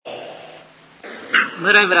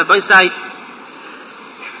Rabbi Sai,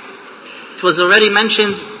 it was already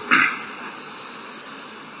mentioned,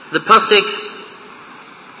 the pasuk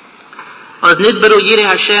was Nidbaru Yireh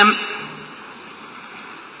Hashem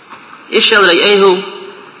Ishel Re'ehu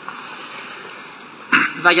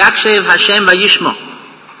Vayakshev Hashem Vayishmo.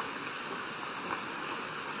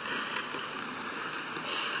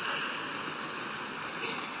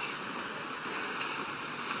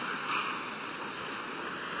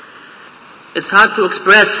 It's hard to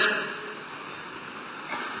express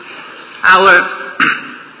our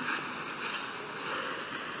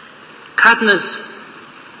katnas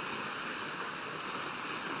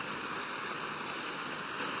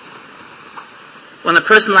when a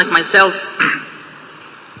person like myself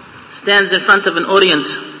stands in front of an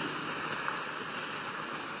audience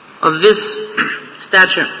of this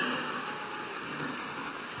stature.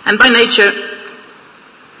 And by nature,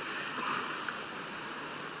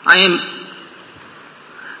 I am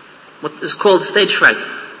what is called stage fright.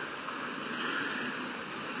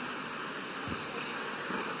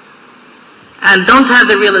 And don't have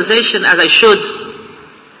the realization, as I should,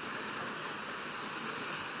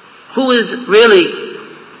 who is really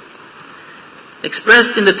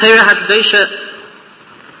expressed in the Torah HaKadosha,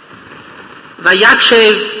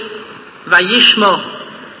 Vayakshev, Vayishmo.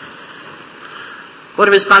 What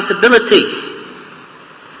a responsibility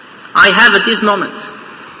I have at these moments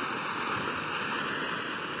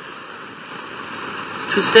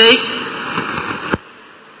to say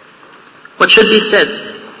what should be said.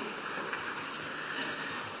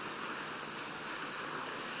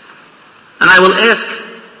 And I will ask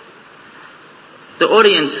the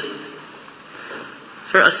audience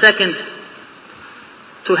for a second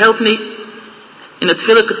to help me in a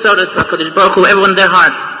tefillah katsara to HaKadosh Baruch Hu, everyone in their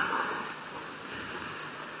heart,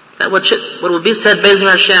 that what will be said Be'ezer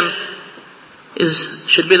Hashem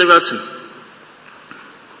should be the Ratzon.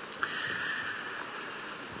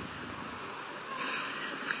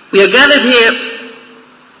 We are gathered here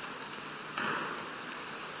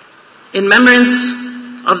in remembrance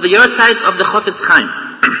of the Yortzeit of the Chofetz Chaim.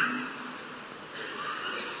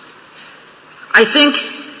 I think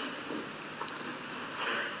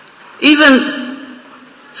even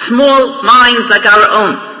small minds like our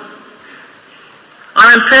own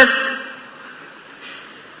are impressed.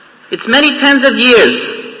 It's many tens of years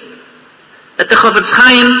that the Chofetz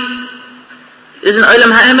Chaim is in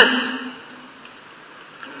Olam HaEmes.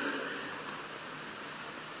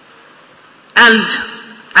 And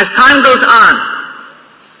as time goes on,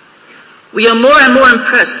 we are more and more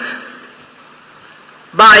impressed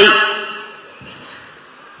by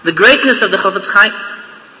the greatness of the Chofetz Chaim,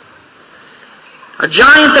 a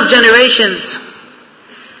giant of generations,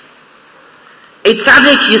 a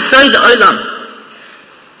tzaddik yisoid olam,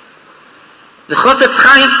 the Chofetz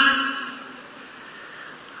Chaim,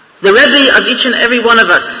 the Rebbe of each and every one of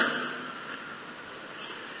us.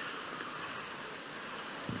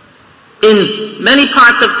 In many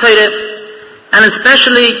parts of Torah, and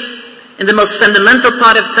especially in the most fundamental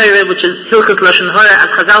part of Torah, which is Hilchos Lashon Hara,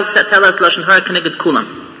 as Chazal tell us, Lashon Hara Keneged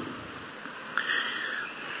Kulam.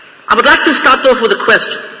 I would like to start off with a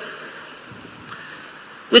question,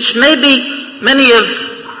 which maybe many of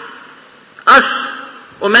us,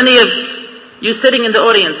 or many of you sitting in the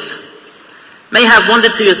audience, may have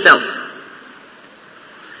wondered to yourself.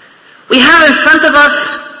 We have in front of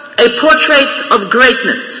us a portrait of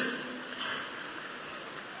greatness.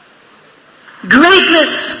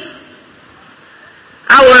 Greatness.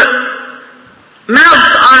 Our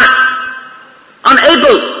mouths are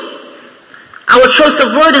unable, our choice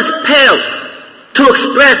of word is pale to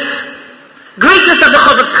express greatness of the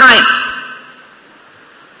Chofetz Chaim.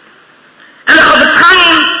 And the Chofetz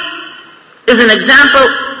Chaim is an example.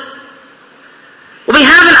 We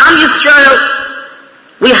have in Am Yisrael,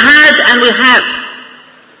 we had and we have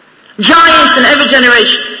giants in every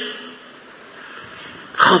generation.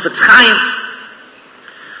 Chofetz Chaim,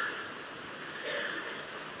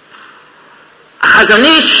 a Chazon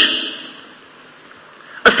Ish,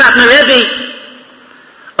 a Satmar Rebbe,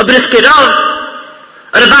 a Brisker Rov,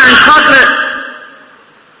 a Baron Kotler.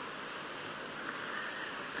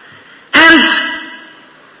 And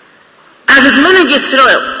as is Minig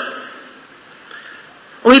Yisrael,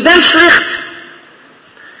 we ben schlicht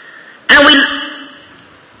and we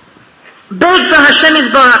beg for Hashem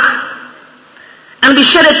Yisbarach, and we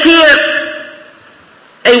shed a tear,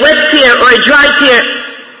 a wet tear or a dry tear,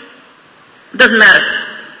 it doesn't matter.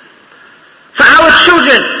 For our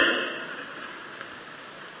children,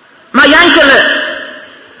 my Yankele,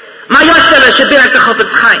 my Yosele should be like the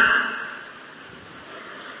Chofetz Chaim.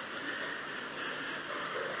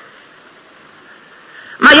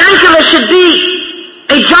 My Yankele should be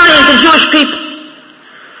a giant in Jewish people.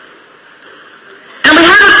 And we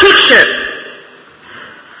have a picture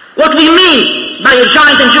what we mean by a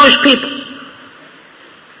giant in Jewish people.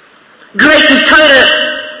 Great in Torah,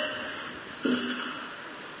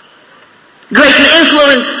 great in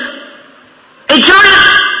influence, a giant.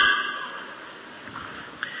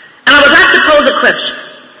 And I would like to pose a question.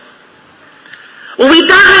 Well, we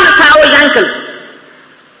daven for our Yankel.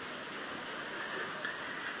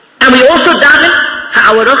 And we also daven for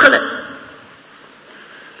our Rochele,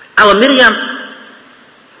 our Miriam.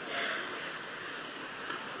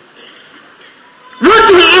 What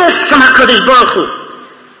do we ask from HaKadosh Baruch Hu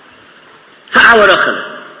for our Rochele?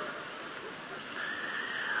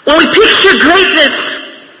 When we picture greatness,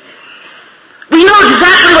 we know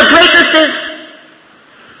exactly what greatness is.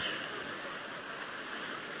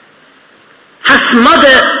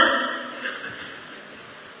 Hasmada,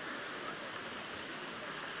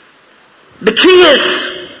 Bekiyas,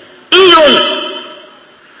 Iyun.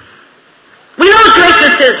 We know what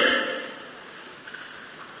greatness is.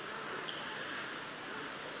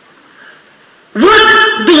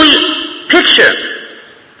 What do we picture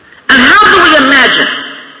and how do we imagine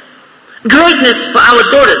greatness for our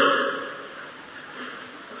daughters?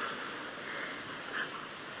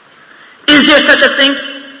 Is there such a thing?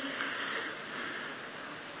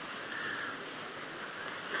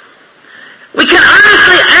 We can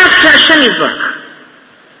honestly ask Hashem Yisbarach.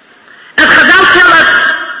 As Chazal tell us,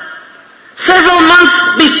 several months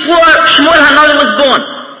before Shmuel HaNavi was born,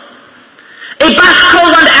 a bas kol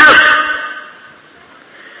went out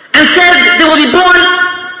and said there will be born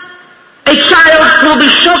a child who will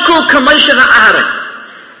be Shokul Kamosha Aaron.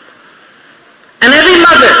 And every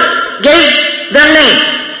mother gave their name,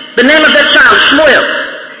 the name of their child, Shmuel,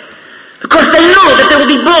 because they know that there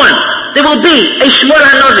will be a Shmuel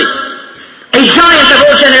HaNavi, a giant of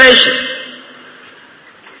all generations.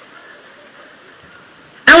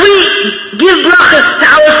 And we give brachas to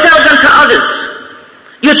ourselves and to others.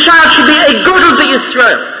 Your child should be a Godel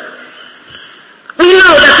B'Yisrael. We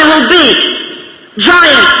know that there will be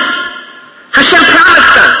giants. Hashem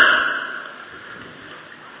promised us.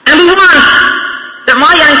 And we want that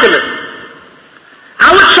my Yankel,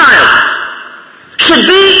 our child, should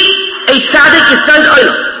be a tzaddik Yisod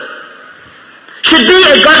Olam, should be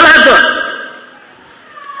a Gadol Hador,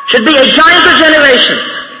 should be a giant of generations,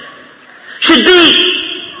 should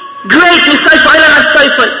be great Misayf Olam and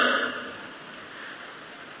Seifel.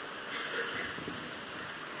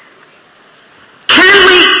 Can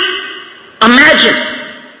we imagine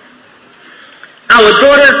our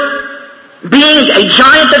daughter being a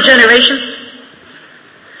giant of generations,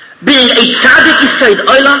 being a tzaddik Yisod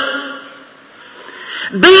Olam,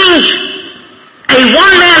 being a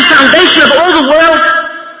one-man foundation of all the world?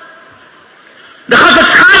 The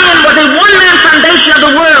Chafetz Chaim was a one-man foundation of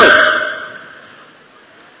the world.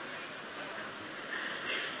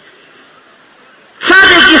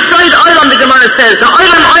 Tzaddik Yisod Olam, the Gemara says,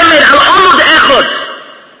 Olam Omer al Amud Echad.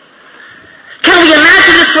 Can we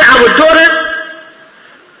imagine this for our daughter?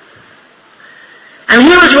 And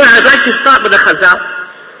here is where I'd like to start with the Chazal.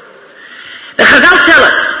 The Chazal tell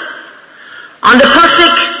us, on the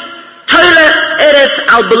Pasuk, Torah Eretz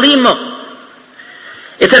al Belimo.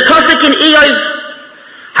 It's a Pasuk in Iyov.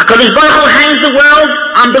 HaKadosh Baruch Hu hangs the world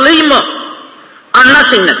on Belimo, on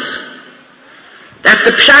nothingness. That's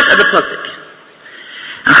the pshat of the Pasuk.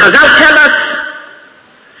 And Chazal tell us,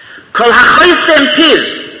 Kol hachoysem piv,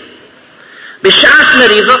 b'shas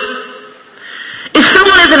meriva. If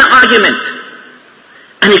someone is in an argument,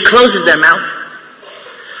 and he closes their mouth,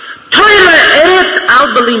 Torah Eretz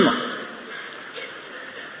al Belimo.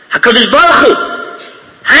 HaKadosh Baruch Hu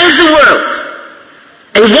hangs the world,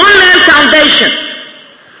 a one-man foundation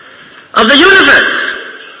of the universe.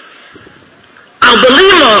 Al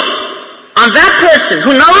Belimo, on that person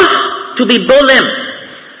who knows to be bolem,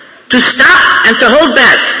 to stop and to hold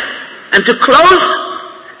back, and to close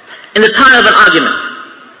in the time of an argument.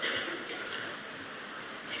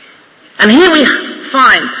 And here we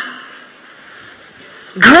find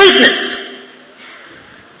greatness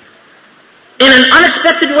in an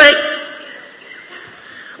unexpected way,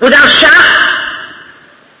 without shas,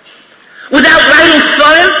 without writing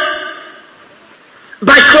svarim,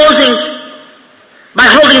 by closing, by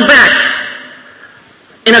holding back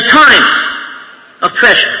in a time of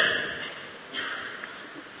pressure.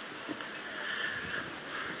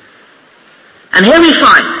 And here we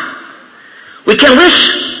find, we can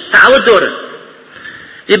wish for our daughter,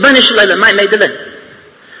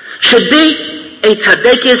 should be a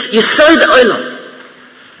tzadekis Yisod Olam.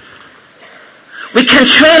 We can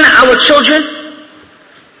train our children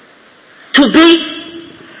to be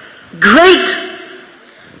great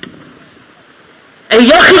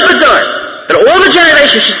U'yochid b'dor, that all the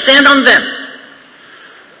generations should stand on them.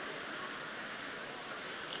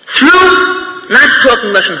 Through not talking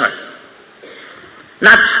Lashon Hara.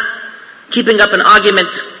 Not keeping up an argument,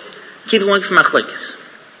 keeping going from machlokes.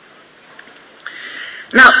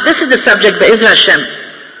 Now, this is the subject, Be'ezras Hashem,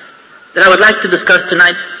 that I would like to discuss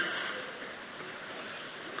tonight.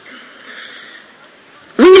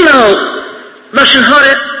 We know Lashon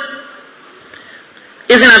Hara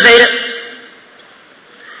is an Aveda.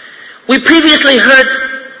 We previously heard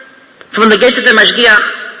from the gates of the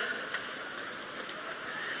Mashgiach,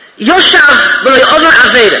 Yoshav v'lo yover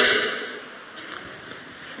Aveda.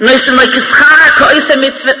 Noisten like Kischara ka'isa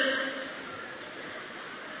mitzvah.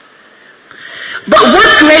 But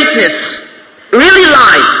what greatness really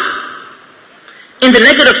lies in the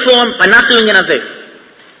negative form by not doing an Aveda?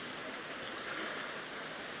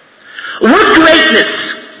 What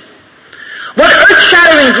greatness, what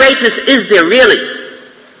earth-shattering greatness is there really?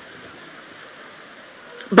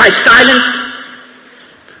 By silence,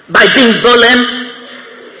 by being bolem.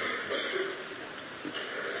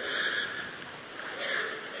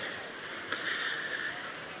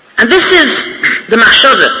 And this is the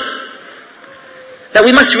machshava that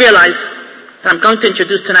we must realize, that I'm going to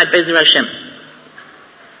introduce tonight, Be'ezras Hashem.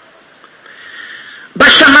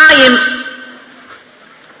 Bashamayim,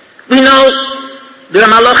 we know there are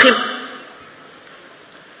malachim.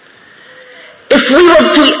 If we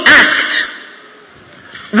were to be asked,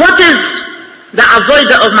 what is the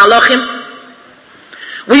avodah of malachim?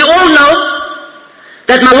 We all know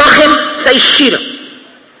that malachim say shira.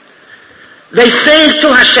 They sing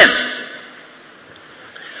to Hashem.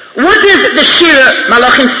 What is the shira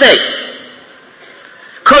malachim say?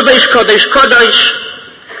 Kodesh, Kodesh, Kodesh,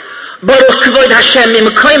 Baruch Kvod Hashem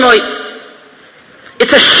Mimkoimoi.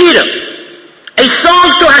 It's a shira, a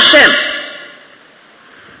song to Hashem.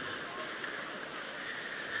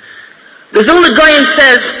 The Vilna Gaon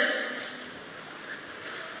says,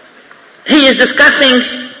 he is discussing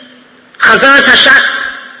Chazaras Hashatz,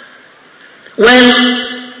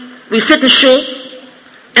 when we sit in shul,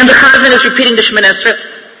 and the Chazan is repeating the Shemoneh Esrei.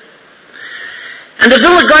 And the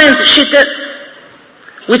Vilna Gaon's shita,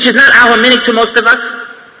 which is not our meaning to most of us,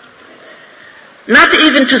 not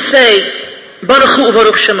even to say, Baruch Hu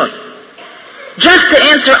u'Baruch Shemo, just to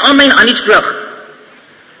answer Amen on each brach.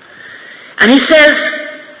 And he says,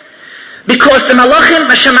 because the Malachim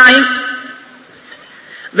Bashamayim,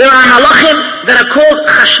 there are Malachim that are called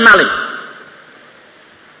Chashmalim.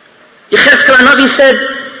 Yechezkel HaNavi said,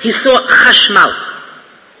 he saw Chashmal.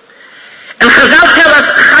 And Chazal tell us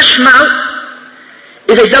Chashmal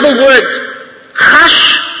is a double word.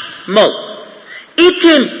 Chashmol.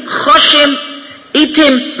 Itim Choshim,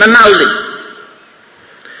 Itim Mamaulim.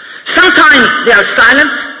 Sometimes they are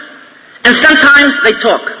silent, and sometimes they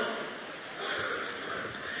talk.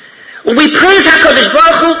 When we praise HaKadosh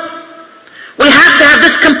Baruch Hu, we have to have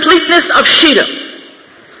this completeness of Shira.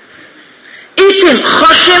 Itim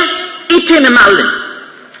Choshim, Itim Mamaulim.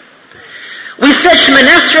 We said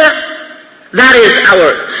Shemoneh Esrei, that is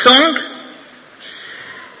our song,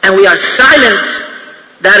 and we are silent,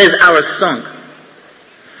 that is our song.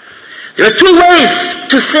 There are two ways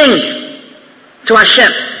to sing to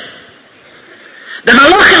Hashem. The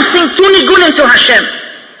Malachim sing two nigunim to Hashem.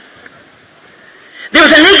 There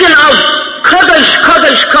is a nigun of Kodesh,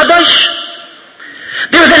 Kodesh, Kodesh.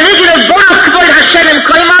 There is a nigun of Baruch Kvod Hashem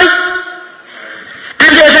Mimkoimoi, and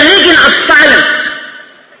there is a nigun of silence.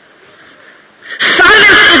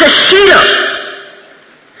 Silence is a shira.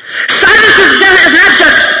 Silence is not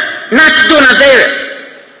just not to do an avera.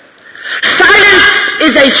 Silence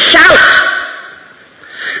is a shout.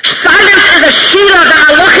 Silence is a shira that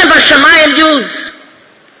Malachim Bashamayim use.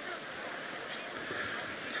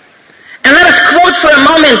 And let us quote for a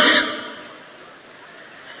moment,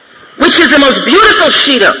 which is the most beautiful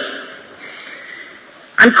shira.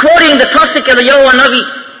 I'm quoting the pasuk of the Yoel HaNavi.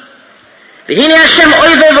 V'hine Hashem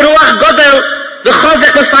oive v'ruach godel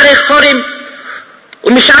v'chozek v'farech porim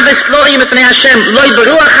u'mishabes lo'i mepnei Hashem lo'i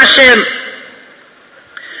beruach Hashem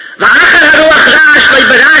v'achar haruach rash lo'i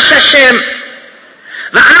berash Hashem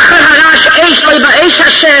v'achar harash eish lo'i ba'eish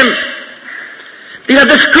Hashem. These are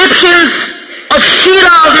descriptions of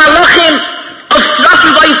shira, of malachim, of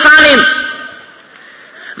srafim v'oifanim.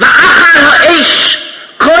 V'achar ha'eish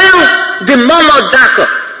koil d'momo dako.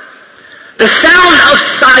 The sound of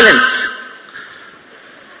silence.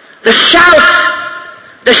 The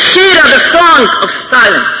shout, the shira, the song of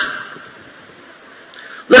silence.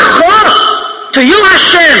 L'cho, to you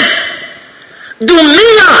Hashem,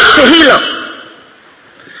 dumiyah tehillah.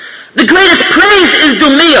 The greatest praise is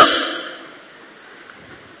dumiyah.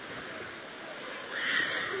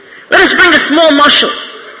 Let us bring a small mashal.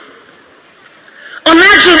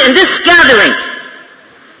 Imagine in this gathering,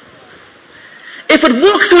 if it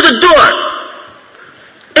walked through the door,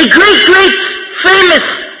 a great,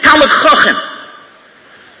 famous Talmud Chacham,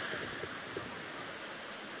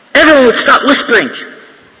 everyone would start whispering.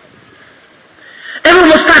 Everyone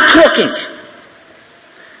would start talking.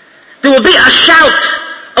 There would be a shout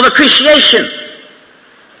of appreciation.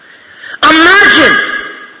 Imagine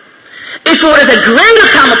if it was a greater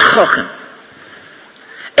Talmud Chacham,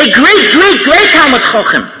 a great Talmud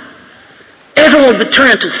Chacham, everyone would turn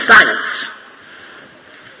into silence.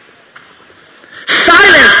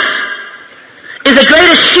 Silence is a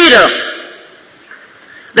greater shira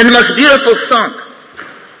than the most beautiful song.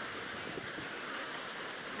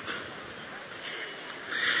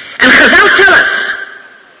 And Chazal tell us,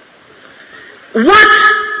 what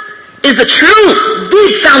is the true,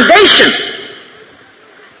 deep foundation?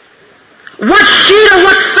 What shira,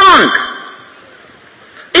 what song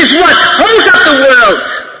is what holds up the world?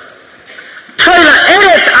 Torah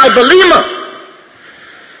Eretz al-Balima.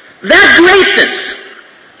 That greatness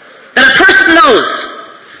that a person knows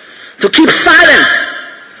to keep silent.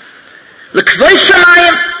 L'kvei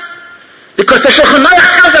shamayim, because the Shulchan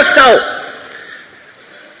Aruch tells us so.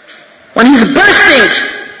 When he's bursting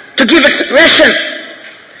to give expression,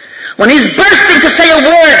 when he's bursting to say a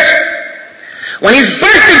word, when he's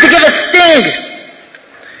bursting to give a sting,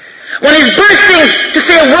 when he's bursting to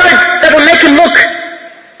say a word that will make him look,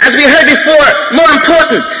 as we heard before, more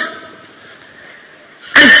important,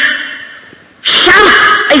 and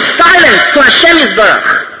shouts a silence to Hashem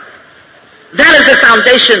Yisbarach. That is the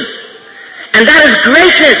foundation, and that is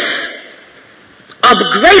greatness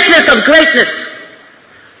of greatness.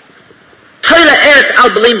 Torah Eretz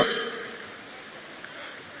al-Balima.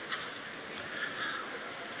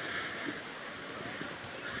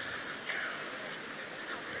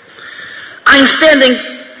 I'm standing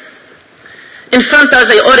in front of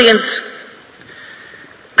the audience,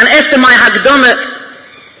 and after my Hagdama,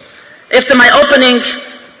 after my opening,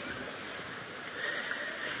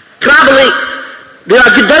 probably there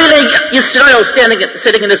are Gedolei Yisrael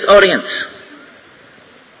sitting in this audience.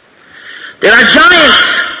 There are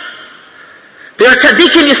giants. There are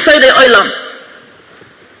tzaddikim Yisodei Olam.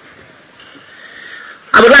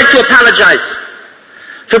 I would like to apologize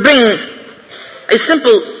for bringing a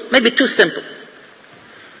simple, maybe too simple,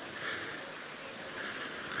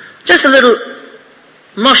 just a little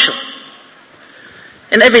moshel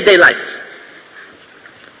in everyday life.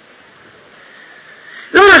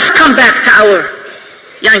 Let us come back to our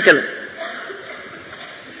Yankele.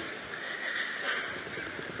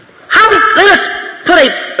 Let us put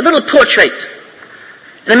a little portrait,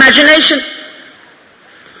 an imagination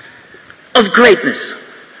of greatness.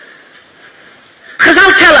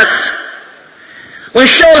 Chazal tell us, when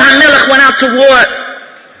Shaul HaMelech went out to war,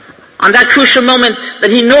 on that crucial moment that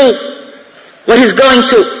he knew what he's going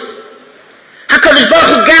to, HaKadosh Baruch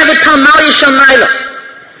Hu gathered Talmal Yishal Naila.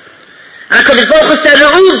 And HaKadosh Baruch Hu said,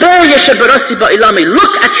 Re'u ber yeshabarasi ba'ilami.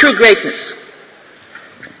 Look at true greatness.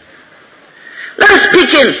 Let us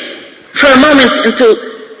peek in for a moment into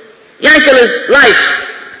Yankele's life.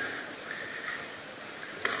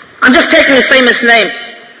 I'm just taking a famous name.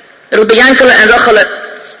 It'll be Yankele and Rachele.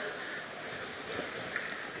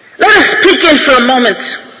 Let us peek in for a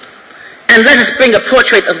moment and let us bring a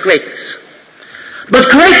portrait of greatness. But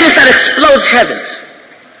greatness that explodes heavens.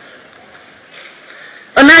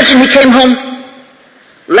 Imagine he came home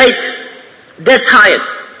late, dead tired.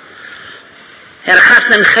 Had a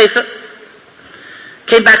chasna in Haifa.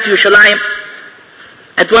 Came back to Yerushalayim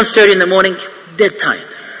at 1:30 in the morning, dead tired.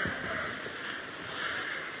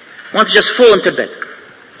 Want to just fall into bed.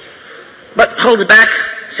 But holds back,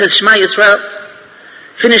 says Shema Yisrael,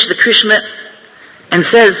 finished the Krishma, and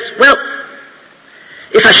says, well,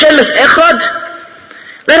 if Hashem is Echad,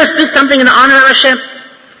 let us do something in honor of Hashem.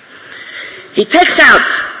 He takes out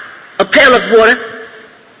a pail of water,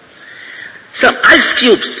 some ice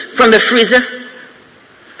cubes from the freezer,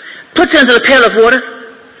 puts it into the pail of water,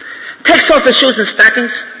 takes off his shoes and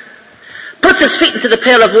stockings, puts his feet into the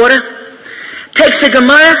pail of water, takes a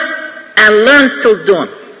Gemara, and learns till dawn.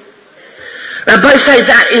 Rabbi says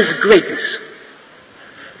that is greatness.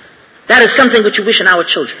 That is something which we wish in our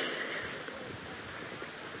children.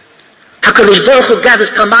 HaKadosh Baruch Hu gathers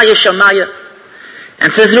Talmaya Shamaya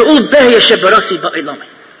and says, Re'u ber yeshabarasi ba'ilami.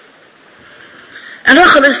 And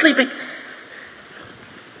Rachel is sleeping.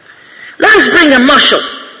 Let us bring a mashal,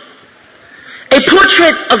 a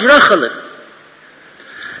portrait of Rachel.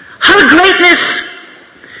 Her greatness,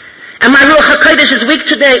 and my Ruach HaKodesh is weak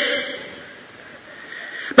today,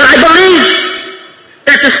 but I believe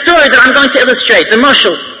that the story that I'm going to illustrate, the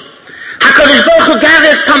mashal, HaKadosh Baruch Hu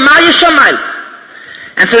gathers Pamal Yishamayim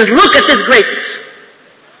and says, look at this greatness.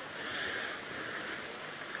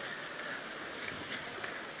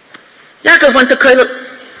 Yaakov went to Koilel.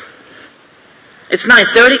 It's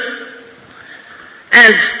 9:30,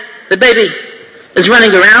 and the baby is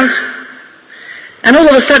running around, and all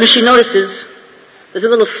of a sudden she notices there's a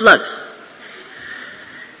little flood.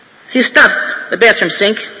 He stopped the bathroom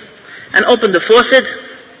sink and opened the faucet.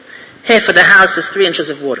 Half of the house is 3 inches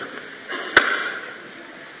of water.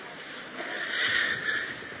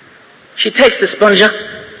 She takes the sponge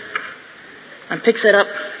and picks it up.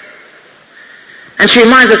 And she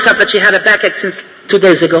reminds herself that she had a backache since 2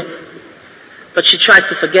 days ago. But she tries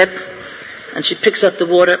to forget. And she picks up the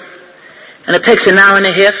water. And it takes an hour and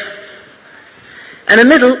a half. And in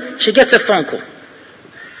the middle, she gets a phone call.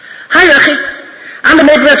 Hi, Rachi. I'm the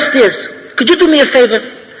neighbor upstairs. Could you do me a favor?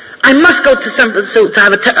 I must go to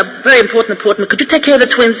have a very important appointment. Could you take care of the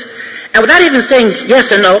twins? And without even saying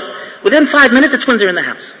yes or no, within 5 minutes, the twins are in the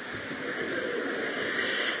house.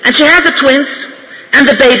 And she has the twins and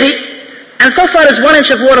the baby. And so far there's 1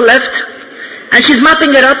 inch of water left. And she's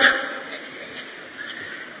mopping it up.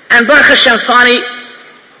 And Baruch Hashem, finally,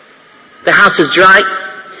 the house is dry.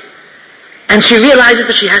 And she realizes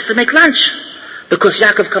that she has to make lunch. Because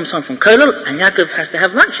Yaakov comes home from Koilel, and Yaakov has to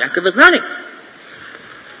have lunch. Yaakov is learning.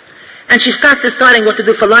 And she starts deciding what to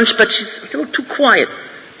do for lunch, but she's a little too quiet.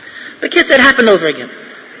 But kids, it happened over again.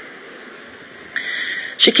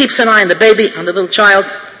 She keeps an eye on the baby, on the little child,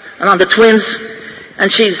 and on the twins.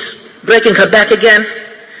 And she's breaking her back again,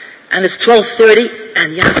 and it's 12:30,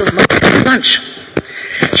 and Yaakov must have lunch.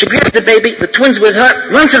 She grabs the baby, the twins with her,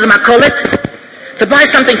 runs to the Makolet to buy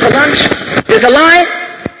something for lunch. There's a line.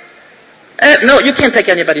 No, you can't take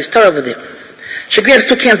anybody's Torah over there. She grabs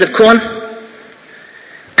 2 cans of corn,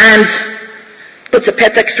 and puts a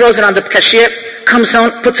petek, throws it on the cashier, comes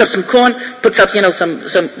home, puts up some corn, puts up,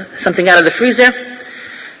 something out of the freezer,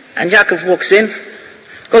 and Yaakov walks in,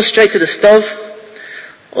 goes straight to the stove,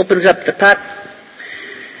 opens up the pot.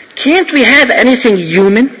 Can't we have anything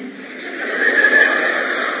human?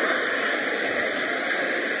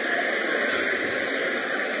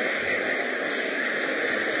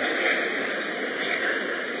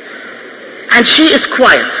 And she is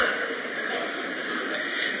quiet.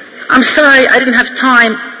 I'm sorry, I didn't have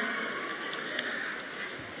time.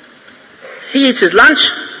 He eats his lunch.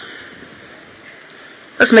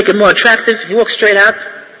 Let's make it more attractive. He walks straight out,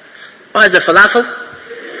 buys a falafel.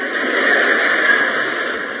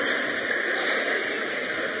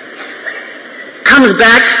 Comes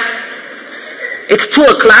back. It's 2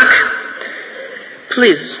 o'clock.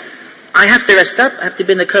 Please, I have to rest up. I have to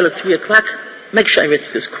be in the car at 3 o'clock. Make sure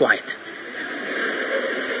everything is quiet.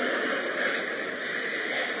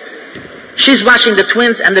 She's washing the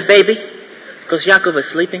twins and the baby because Yaakov is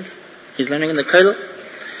sleeping. He's learning in the kollel.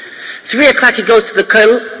 3 o'clock he goes to the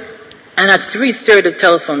kollel, and at 3:30 the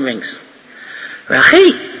telephone rings.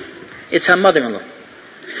 Rachi, it's her mother-in-law.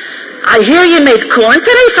 I hear you made corn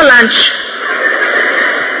today for lunch.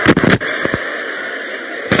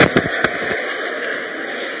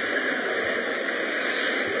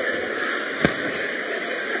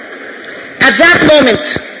 At that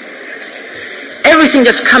moment, everything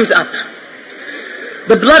just comes up.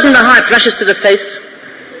 The blood in the heart rushes to the face.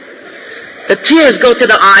 The tears go to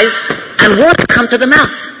the eyes, and words come to the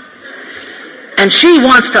mouth. And she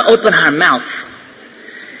wants to open her mouth.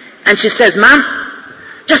 And she says, Mom,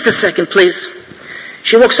 just a second, please.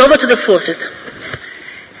 She walks over to the faucet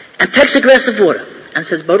and takes a glass of water and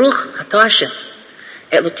says, Baruch atah Hashem,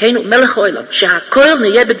 Elokeinu melech haolam, she'hakol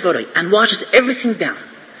niyeh b'dvorei, and washes everything down.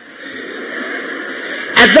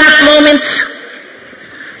 At that moment,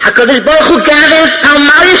 HaKadosh Baruch Hu gathers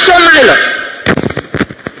Palmar Yishomayla.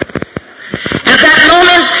 At that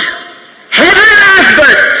moment, heaven and earth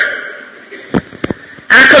burst.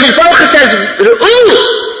 And HaKadosh Baruch Hu says,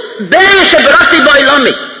 Ru'u, ben shebrasi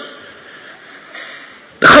ba'ilami.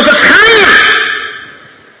 The Chofetz Chaim.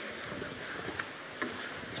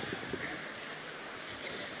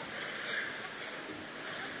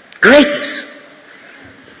 Greatness.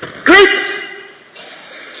 Greatness.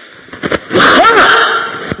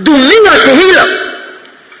 Do minna tehillah.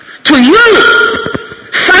 To you,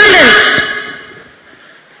 silence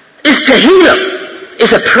is tehillah,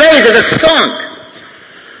 is a praise, is a song.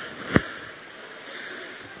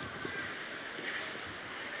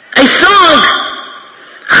 A song,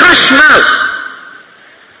 chashmal,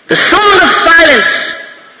 the song of silence,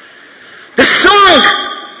 the song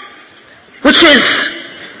which is,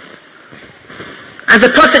 as the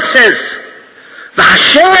Pasuk says,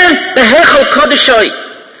 V'Hashem behechol kodeshoi.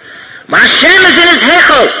 When Hashem is in His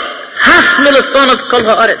hechol, has milafon of kol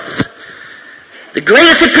haaretz. The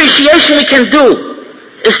greatest appreciation we can do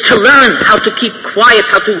is to learn how to keep quiet,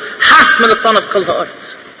 how to hasm the fun of kol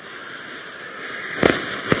ha'aretz.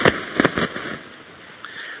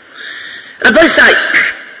 Rabbi Say,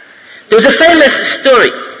 there's a famous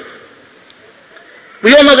story.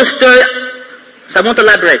 We all know the story, so I won't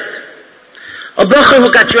elaborate. A bocher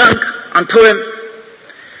who got drunk on Purim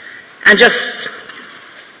and just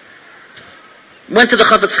went to the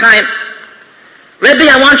Chofetz Chaim. Rebbe,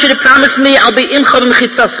 I want you to promise me I'll be imcha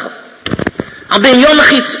b'mechitzascha. I'll be in your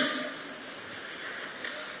mechitza.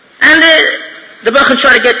 And the bocher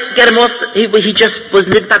tried to get him off. He just was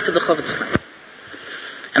nid back to the Chofetz Chaim.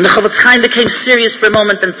 And the Chofetz Chaim became serious for a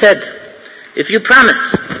moment and said, if you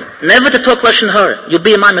promise never to talk Lashon Hara, you'll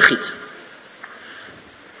be in my mechitza.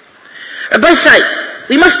 Rabbi Say,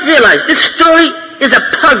 we must realize this story is a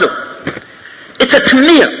puzzle. It's a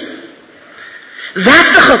tamir.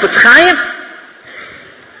 That's the Chofetz Chaim?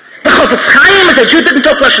 The Chofetz Chaim is a Jew didn't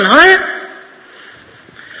talk Lashon Hara?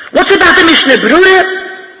 What's about the Mishnah Berurah?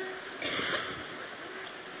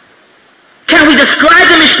 Can we describe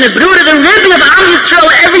the Mishnah Berurah, the Rebbe of Am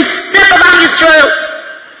Yisrael, every step of Am Yisrael?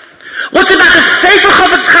 What's about the Sefer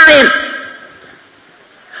Chofetz Chaim?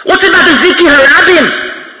 What's about the Ziki Harabim?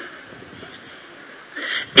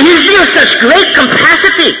 Is there such great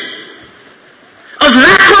capacity of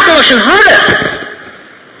not talking Lashon Hara,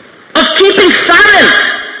 of keeping silent?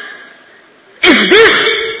 Is this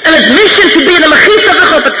an admission to be in the Mechitza of the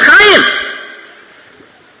Chofetz Chaim?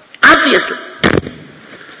 Obviously.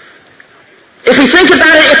 If we think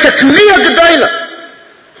about it, it's a Tmiyah Gedola.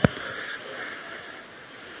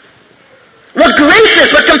 What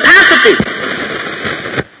greatness, what capacity.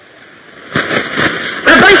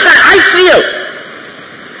 Rabbi Say, I feel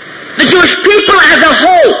the Jewish people as a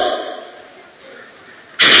whole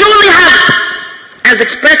surely have, as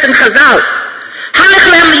expressed in Chazal, Hanech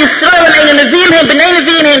lehem Yisrael and Nevi'im hem, b'nei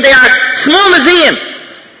Nevi'im hem, they are small Nevi'im.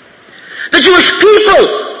 The Jewish people,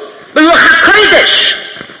 Baruch HaKodesh,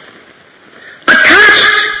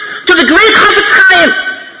 attached to the great Chofetz Chaim,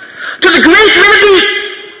 to the great Rebbe,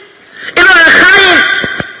 in our Chaim,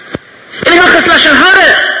 in Hilchos Lashon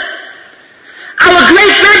Hara, our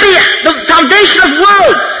great Rebbe, the foundation of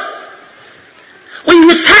worlds. We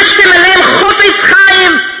attach them and name Chofetz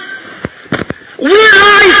Chaim. We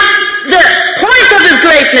realize the point of his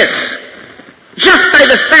greatness just by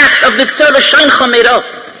the fact of the Tzor L'Shaincha made up.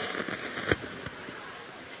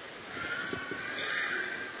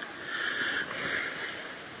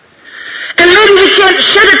 And maybe we can't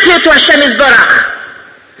shed a tear to Hashem Yisbarach.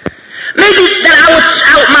 Maybe that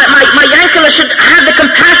my Yankala should have the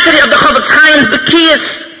capacity of the Chofetz Chaim's Bekiyas,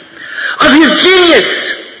 of his genius.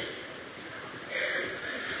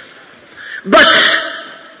 But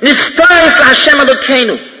Nistaris LaHashem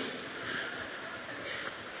Elokeinu.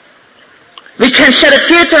 We can shed a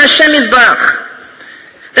tear to Hashem Yisbarach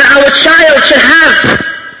that our child should have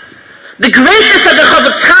the greatness of the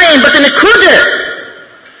Chofetz Chaim, but the Nekudah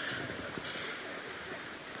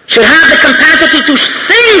should have the capacity to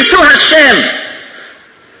sing to Hashem.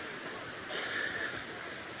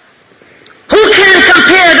 Who can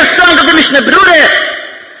compare the song of the Mishnah Berurah?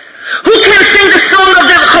 Who can sing the song of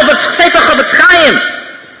the Sefer Chofetz Chaim?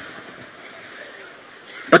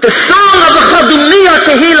 But the song of the Chadumiyah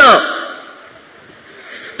Tehillah,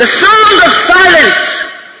 the song of silence,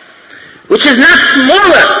 which is not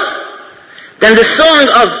smaller than the song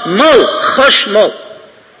of Mol, Chosh Mol.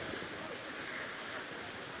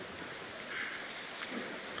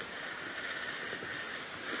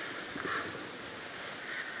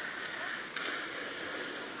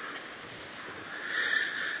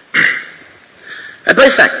 Rabbi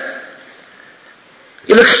Say,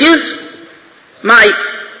 you'll excuse my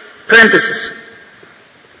parenthesis.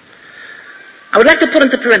 I would like to put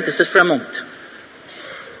into parenthesis for a moment.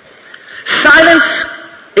 Silence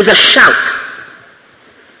is a shout.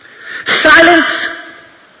 Silence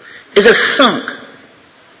is a song.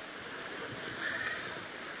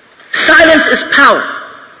 Silence is power.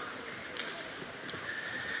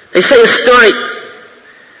 They say a story.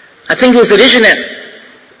 I think it was the Rizhiner,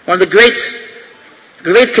 one of the great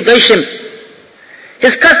Kedoshim.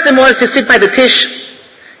 His custom was to sit by the Tish.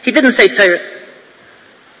 He didn't say Torah.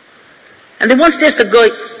 And then once there's the Goy,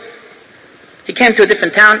 he came to a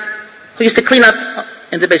different town, who used to clean up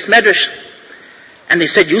in the Beis Medrash. And they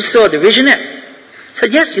said, you saw the Rizhiner? He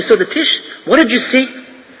said, yes, you saw the Tish. What did you see?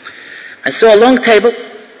 I saw a long table,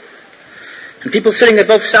 and people sitting at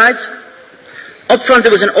both sides. Up front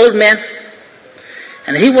there was an old man,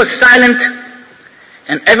 and he was silent,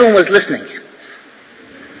 and everyone was listening.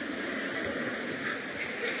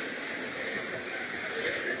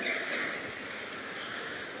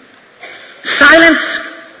 Silence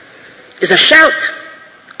is a shout.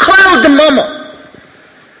 Kol demomo.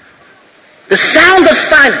 The sound of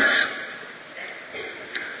silence.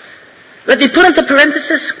 Let me put into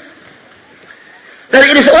parenthesis that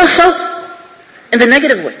it is also in the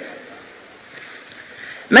negative way.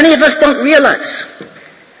 Many of us don't realize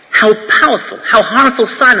how powerful, how harmful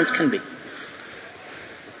silence can be.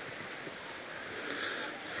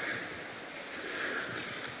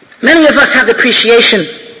 Many of us have the appreciation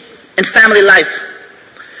in family life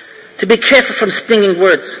to be careful from stinging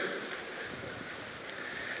words.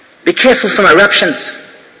 Be careful from eruptions.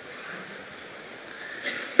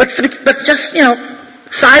 But just,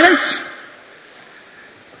 silence.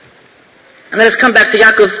 And let us come back to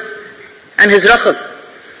Yaakov and his Rachel.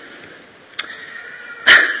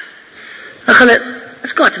 Rachel,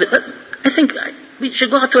 let's go out to I think we should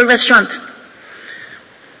go out to a restaurant.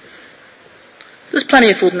 There's plenty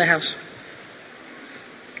of food in the house.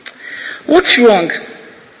 What's wrong?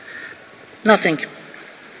 Nothing.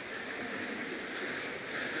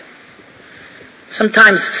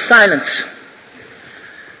 Sometimes silence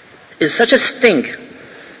is such a sting,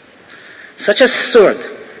 such a sword,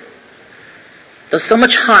 does so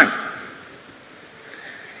much harm.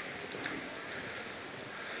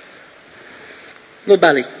 Lo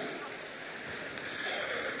bali.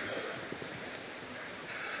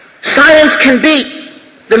 Silence can be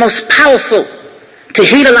the most powerful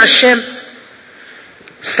Tehillah Hashem.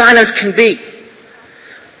 Silence can be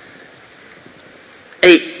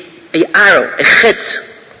a arrow, a chitz.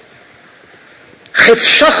 Chitz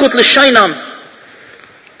shochut l'shoinam.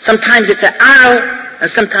 Sometimes it's an arrow, and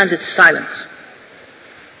sometimes it's silence.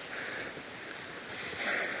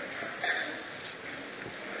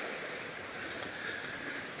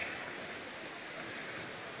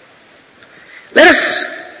 Let us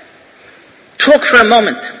talk for a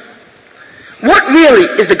moment. What really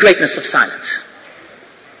is the greatness of silence?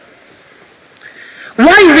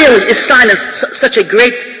 Why really is silence such a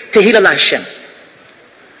great Tehillah Hashem?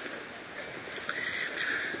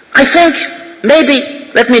 I think maybe,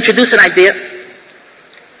 let me introduce an idea.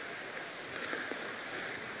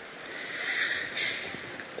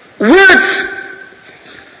 Words,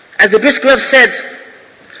 as the Brisker Rav said,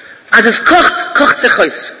 as es kocht, kocht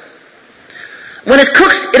zechois. When it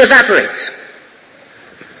cooks, it evaporates.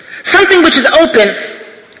 Something which is open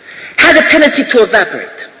has a tendency to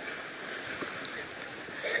evaporate.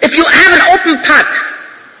 If you have an open pot,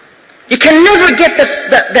 you can never get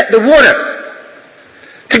the water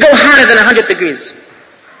to go hotter than 100 degrees.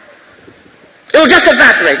 It'll just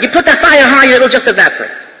evaporate. You put the fire higher, it'll just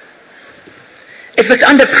evaporate. If it's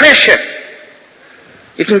under pressure,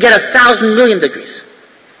 you can get 1,000 million degrees.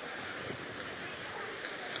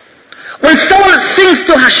 When someone sings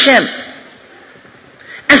to Hashem,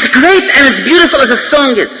 as great and as beautiful as a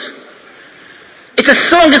song is, it's a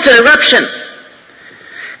song, it's an eruption,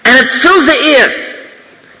 and it fills the air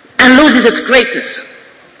and loses its greatness.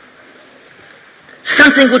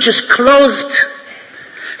 Something which is closed,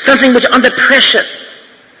 something which under pressure,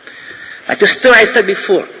 like the story I said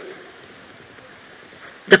before,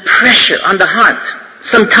 the pressure on the heart,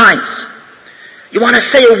 sometimes you want to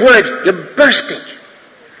say a word, you're bursting.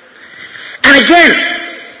 And again,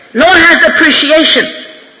 no one has the appreciation.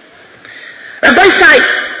 Rabbi Sai,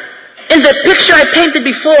 in the picture I painted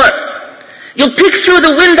before, you'll peek through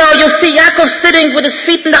the window, you'll see Yaakov sitting with his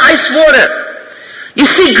feet in the ice water. You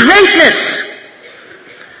see greatness.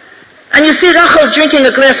 And you see Rachel drinking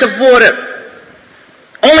a glass of water.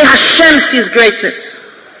 Only Hashem sees greatness.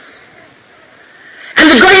 And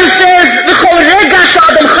the Goyim says, V'chol rega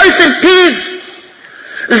sh'adam chosim piv,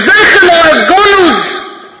 zeichen o argonus.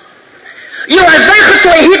 You are zeichen to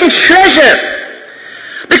a hidden treasure.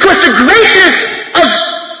 Because the greatness of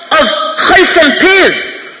chosim piv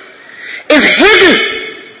is hidden.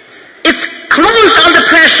 It's closed under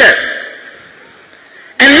pressure.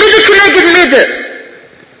 And midde connected midde.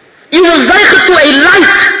 You will zeichen to a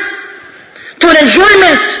light, to an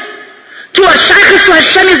enjoyment, to a shaykhis to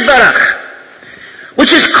Hashem Yisbarach,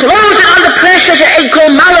 which is closed and under pressure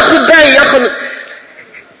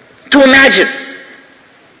to imagine.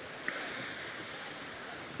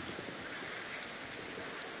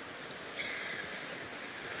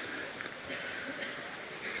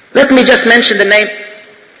 Let me just mention the name.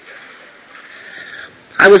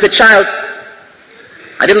 I was a child.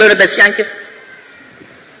 I didn't learn about Yankiv.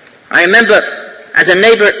 I remember, as a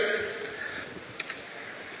neighbor,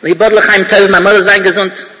 my mother sein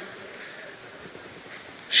gesund.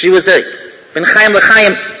 She was a Ben Chaim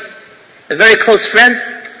L'Chaim, a very close friend,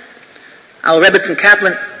 our Rebbetzin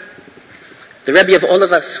Kaplan, the Rebbe of all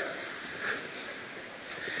of us.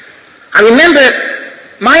 I remember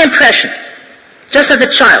my impression just as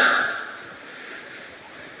a child,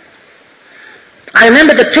 I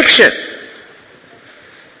remember the picture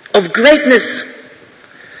of greatness,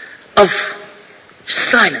 of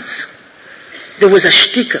silence. There was a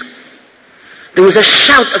shtika. There was a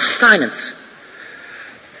shout of silence.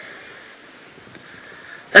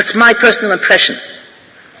 That's my personal impression.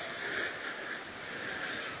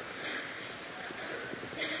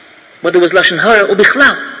 Whether it was Lashon Hara or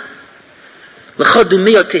Bichlal. L'chad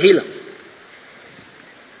dumiyot tehila.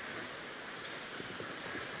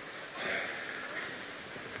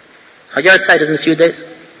 Our yard side is in a few days.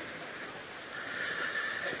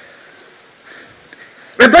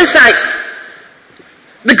 Rabbi Sai,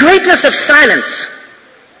 the greatness of silence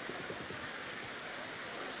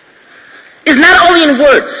is not only in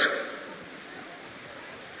words.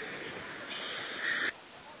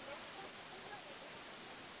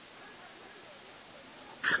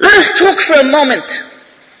 Let us talk for a moment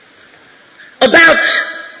about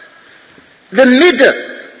the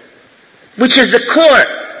midah, which is the core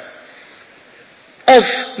of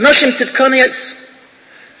Noshim Tzidkoniyos,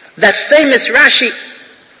 that famous Rashi,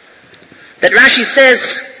 that Rashi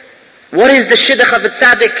says, what is the shidduch of a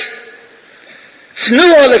tzaddik?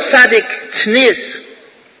 Tznuah l'tzaddik, tznius.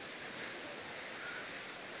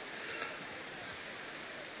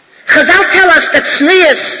 Chazal tell us that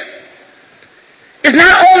tznius is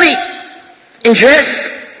not only in dress,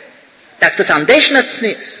 that's the foundation of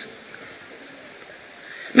tznius.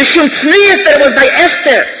 Mishum tznius, that it was by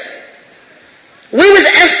Esther. Where was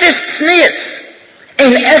Esther's tznius?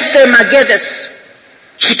 In Esther Magedes.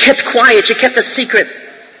 She kept quiet, she kept a secret.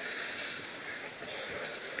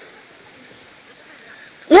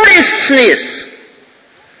 What is tznius?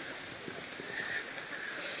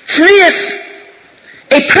 Tznius,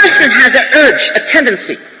 a person has an urge, a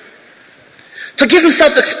tendency to give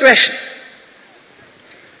himself expression.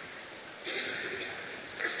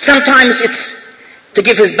 Sometimes it's to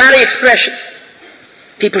give his body expression.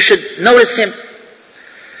 People should notice him.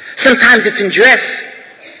 Sometimes it's in dress.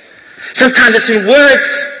 Sometimes it's in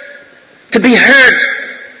words, to be heard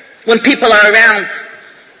when people are around.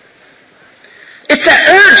 It's an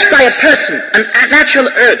urge by a person, a natural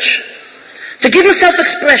urge, to give himself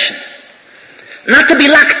expression, not to be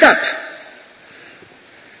locked up.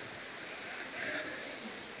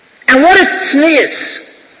 And what is tznius?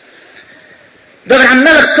 David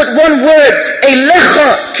HaMelech put one word,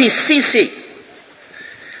 Eilecha kisisi.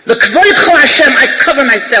 L'kvoidcho Hashem, I cover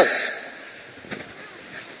myself.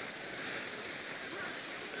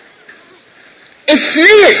 In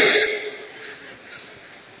tznius,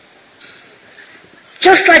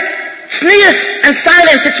 just like tznius and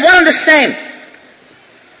silence, it's one and the same.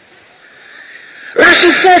 Rashi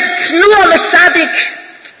says, tznuah l'tzadik.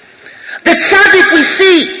 The tzaddik we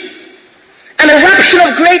see, an eruption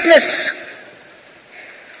of greatness.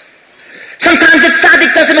 Sometimes the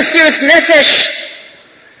tzaddik does a Mesiras Nefesh.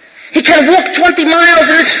 He can walk 20 miles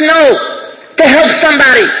in the snow to help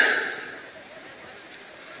somebody.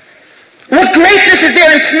 What greatness is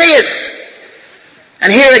there in tznius?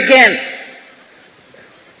 And here again,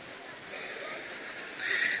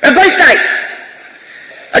 Rabbi Sai,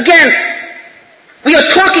 again, we are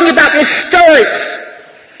talking about nistoros.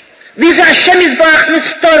 These are Hashem Yisbarach's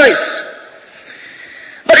nistoros.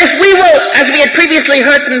 But if we will, as we had previously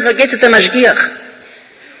heard from the Getzet Mashgiach,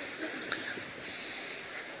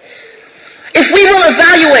 if we will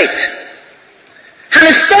evaluate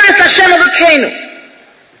Hanistoros Hashem Elokeinu,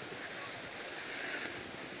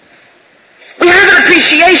 we have an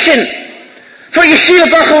appreciation for Yeshua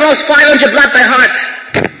Bachuro's 500 blood by heart.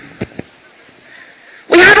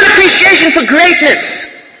 We have an appreciation for greatness.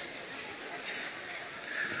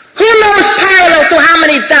 Who knows parallel to how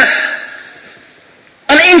many daf?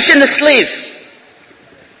 An inch in the sleeve.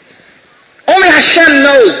 Only Hashem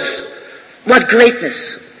knows what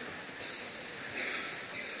greatness.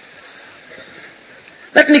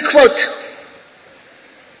 Let me quote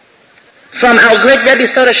from our great Rebbe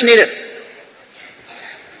Sarah Schneeder.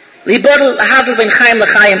 Libodel Havl ben Chaim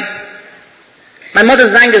L'Chaim. My mother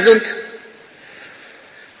sang gesund.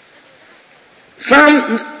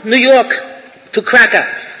 From New York to Krakow.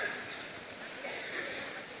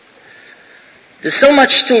 There's so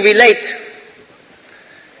much to relate.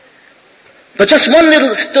 But just one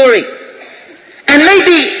little story. And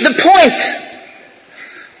maybe the point.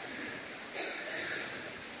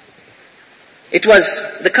 It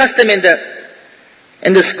was the custom in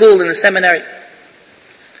the school, in the seminary,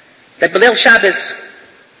 that B'leil Shabbos,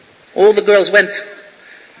 all the girls went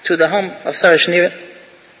to the home of Sarah Schneeder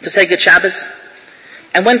to say good Shabbos,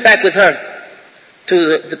 and went back with her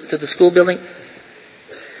to the school building.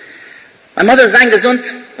 My mother, Zain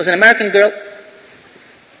Gesund, was an American girl.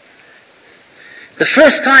 The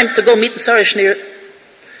first time to go meet Sarah Schneer.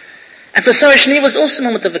 And for Sarah Schneer was also a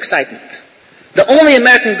moment of excitement. The only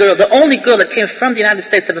American girl, the only girl that came from the United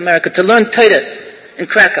States of America to learn Torah in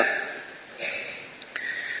Krakow.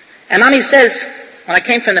 And Mommy says, when I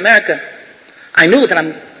came from America, I knew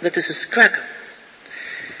that this is Krakow.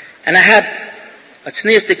 And I had a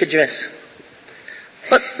tznius dress.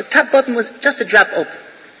 But the top button was just a drop open.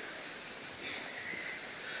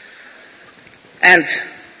 And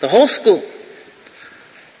the whole school,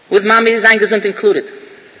 with Mommy Zeingesund included,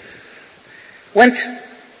 went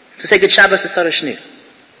to say good Shabbos to Sarah Schneer.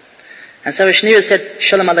 And Sarah Schneer said,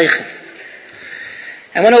 Shalom Aleichem.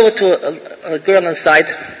 And went over to a girl on the side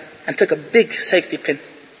and took a big safety pin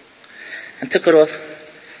and took it off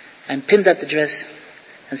and pinned at the dress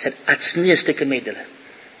and said, Atznias dike Mädele.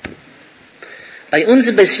 Bei uns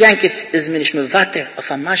in Beis Yankov is mir nicht mehr water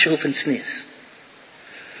auf a Mashu von Tznias.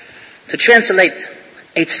 To translate,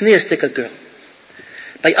 a tznius dike girl.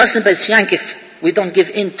 By us in Beis Yankov, we don't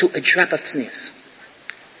give in to a drop of tznius.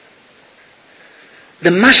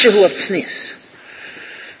 The mashahu of tznius.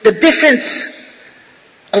 The difference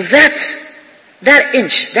of that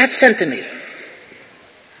inch, that centimeter.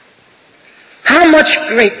 How much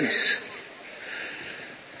greatness.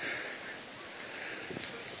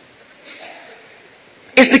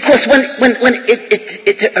 It's because when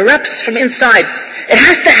it erupts from inside, it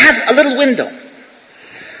has to have a little window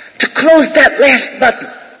to close that last button.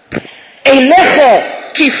 Eilecho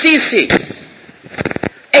kisisi.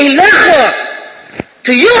 Eilecho.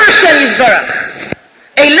 To you Hashem Yisbarach.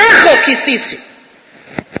 Eilecho kisisi.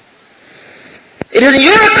 It is in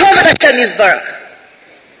your covenant Hashem Yisbarach.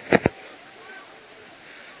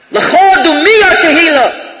 L'cho dumiyah tehila.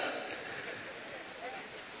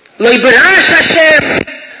 Lo yibarash Hashem.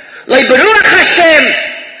 Lo yibaruch Hashem.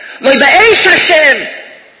 Lo yiba'esh Hashem.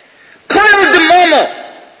 Kol demomo.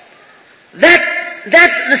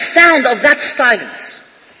 That the sound of that silence,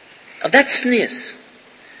 of that sneeze,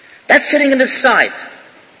 that sitting in the side,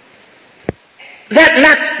 that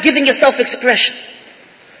not giving yourself expression,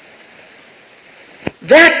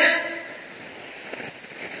 that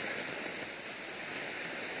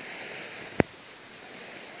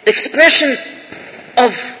expression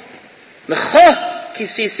of lecho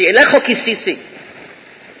kisisi, elecho kisisi,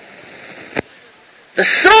 the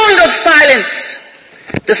song of silence,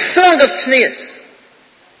 the song of tznius.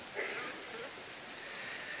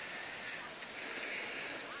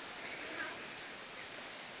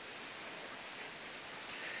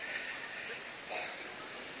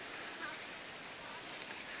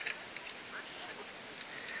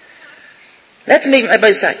 Let me,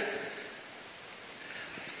 Rabbi say,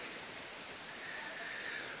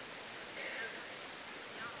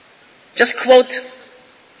 just quote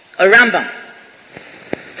a Rambam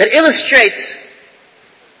that illustrates,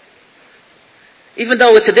 even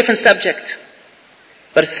though it's a different subject,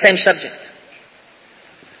 but it's the same subject.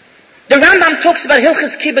 The Rambam talks about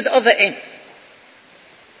Hilchas Kibbud Ova'im.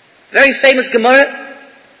 Very famous Gemara,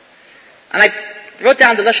 and I wrote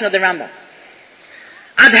down the lesson of the Rambam.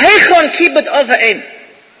 Ad heichon kibbud ova'im.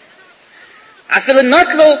 Afilu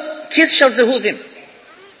notlo kis shel zehuvim.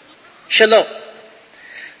 Shelo.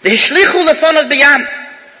 V'hishlichu lefonav b'yam.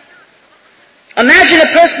 Imagine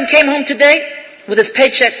a person came home today with his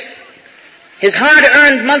paycheck, his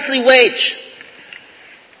hard-earned monthly wage.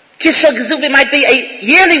 Kis shel zehuvim might be a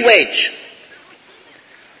yearly wage.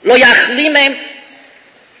 Lo yachlimem.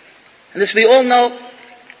 And this we all know.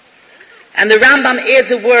 And the Rambam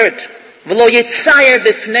adds a word. V'lo yitzayer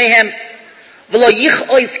b'fneihem, v'lo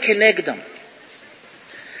yich'ois kenegdom.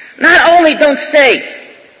 Not only don't say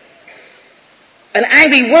an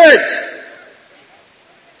angry word,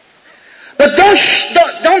 but don't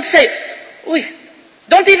say,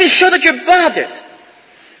 don't even show that you're bothered.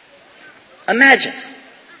 Imagine.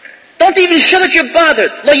 Don't even show that you're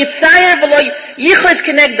bothered. Lo yitzayer v'lo yich'ois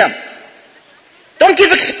kenegdom. Don't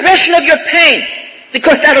give expression of your pain,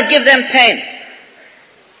 because that'll give them pain.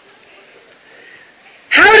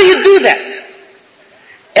 How do you do that?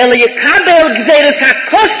 El yekabel gzeirus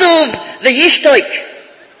hakosuv v'yishtoik.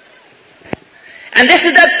 And this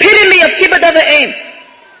is the epitome of kibbud ova'im.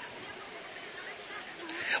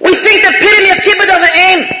 We think the epitome of kibbud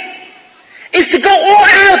ova'im is to go all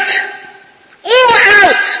out.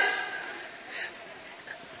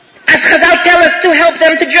 As Chazal tell us, to help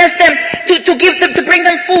them, to dress them, to give them, to bring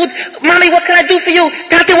them food. Mommy, what can I do for you?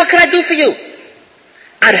 Tati, what can I do for you?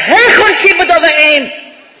 Ad heichon kibbud ova'im.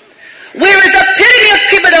 Where is the epitome of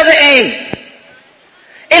kibbud ova'im?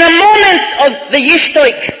 In a moment of the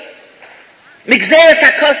yishtoik, migzeres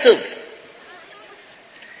hakosuv,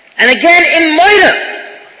 and again in moira,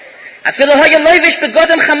 afilu hayalovish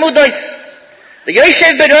begodem chamudos, The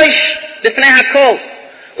Yoshev Berosh, B'fnei HaKol.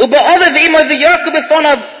 U'ba'ove v'imoy v'yorku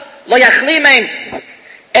b'fonav lo yachlimein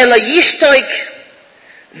ela yishtoik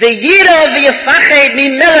v'yira v'yafached mi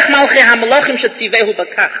melech malchi ha-malachim shetzivehu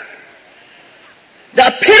b'kach. The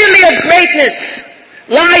epitome of greatness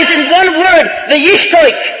lies in one word,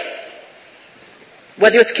 v'yishtoik.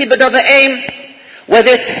 Whether it's kibbud ava'im,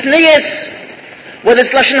 whether it's tznius, whether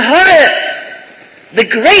it's lashon hara, the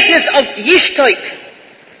greatness of yishtoik,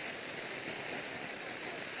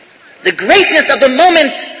 the greatness of the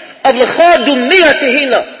moment of l'cha dumiyah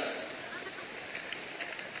tehillah.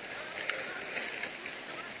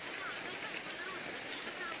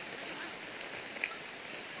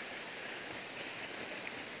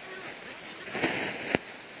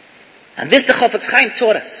 And this the Chafetz Chaim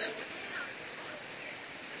taught us.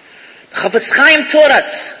 The Chafetz Chaim taught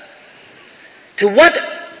us to what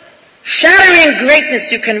shattering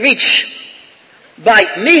greatness you can reach by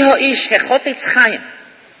Miha Ish Hechofetz Chaim.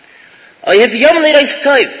 Oyev Yom Lireis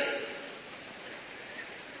Tov.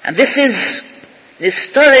 And this is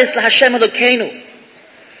Nistoris LaHashem Elokeinu.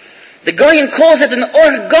 The Goyen calls it an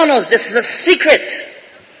organos. This is a secret.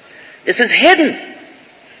 This is hidden.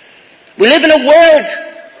 We live in a world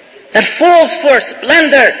that falls for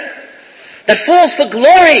splendor, that falls for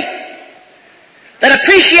glory, that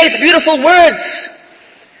appreciates beautiful words,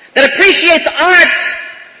 that appreciates art,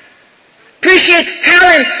 appreciates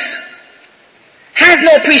talents, has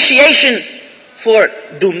no appreciation for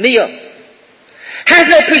dumiyah, has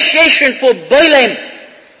no appreciation for boilem.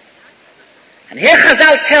 And here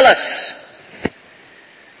Chazal tell us,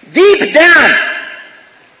 deep down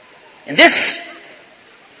in this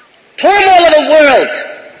turmoil of the world,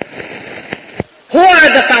 who are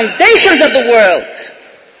the foundations of the world?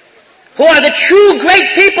 Who are the true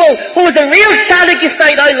great people? Who is the real tzaddik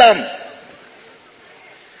yisayid olam?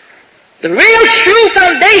 The real true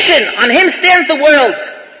foundation, on him stands the world.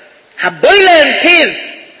 Haboile and piv.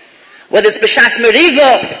 Whether it's b'shas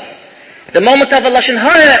meriva, the moment of a lashon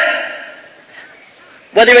hara,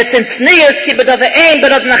 whether it's in tznius, kibbud ava'im,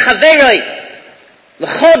 berod nachaveroi,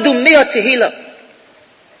 l'cha dumiyah tehillah.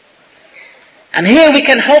 And here we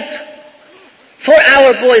can hope for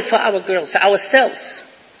our boys, for our girls, for ourselves.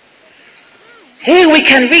 Here we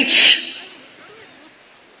can reach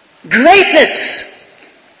greatness.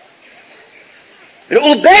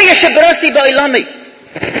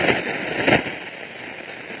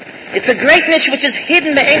 It's a greatness which is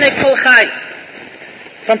hidden be'enei kol chai,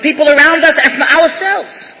 from people around us and from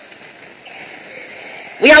ourselves.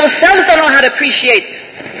 We ourselves don't know how to appreciate.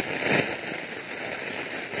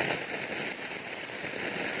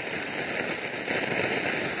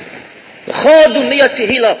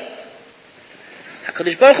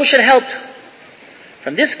 HaKadosh Baruch Hu should help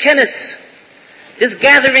from this kenes, this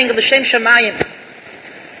gathering of the Shem Shamayim,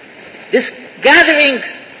 this gathering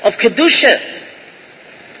of Kedusha.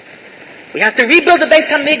 We have to rebuild the Beis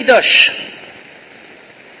HaMikdash.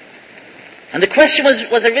 And the question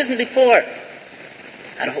was arisen before.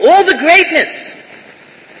 Out of all the greatness,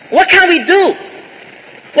 what can we do?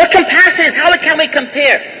 What capacities, how can we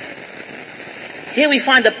compare? Here we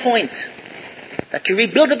find a point that can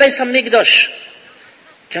rebuild the Beis HaMikdash,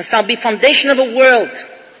 can be foundation of a world.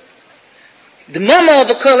 The mama of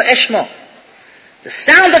a kol eshma, the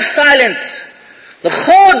sound of silence, the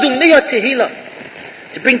chod dumiyah tehillah,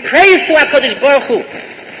 to bring praise to HaKadosh Baruch Hu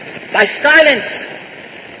by silence.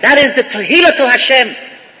 That is the tehillah to Hashem.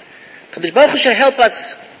 HaKadosh Baruch Hu should help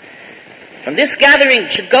us. From this gathering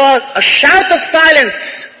should go a shout of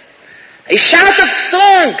silence, a shout of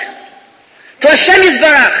song to Hashem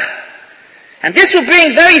Yisbarach. And this will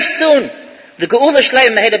bring very soon the Geula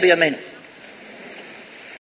Shleim Meheda B'Yameinu.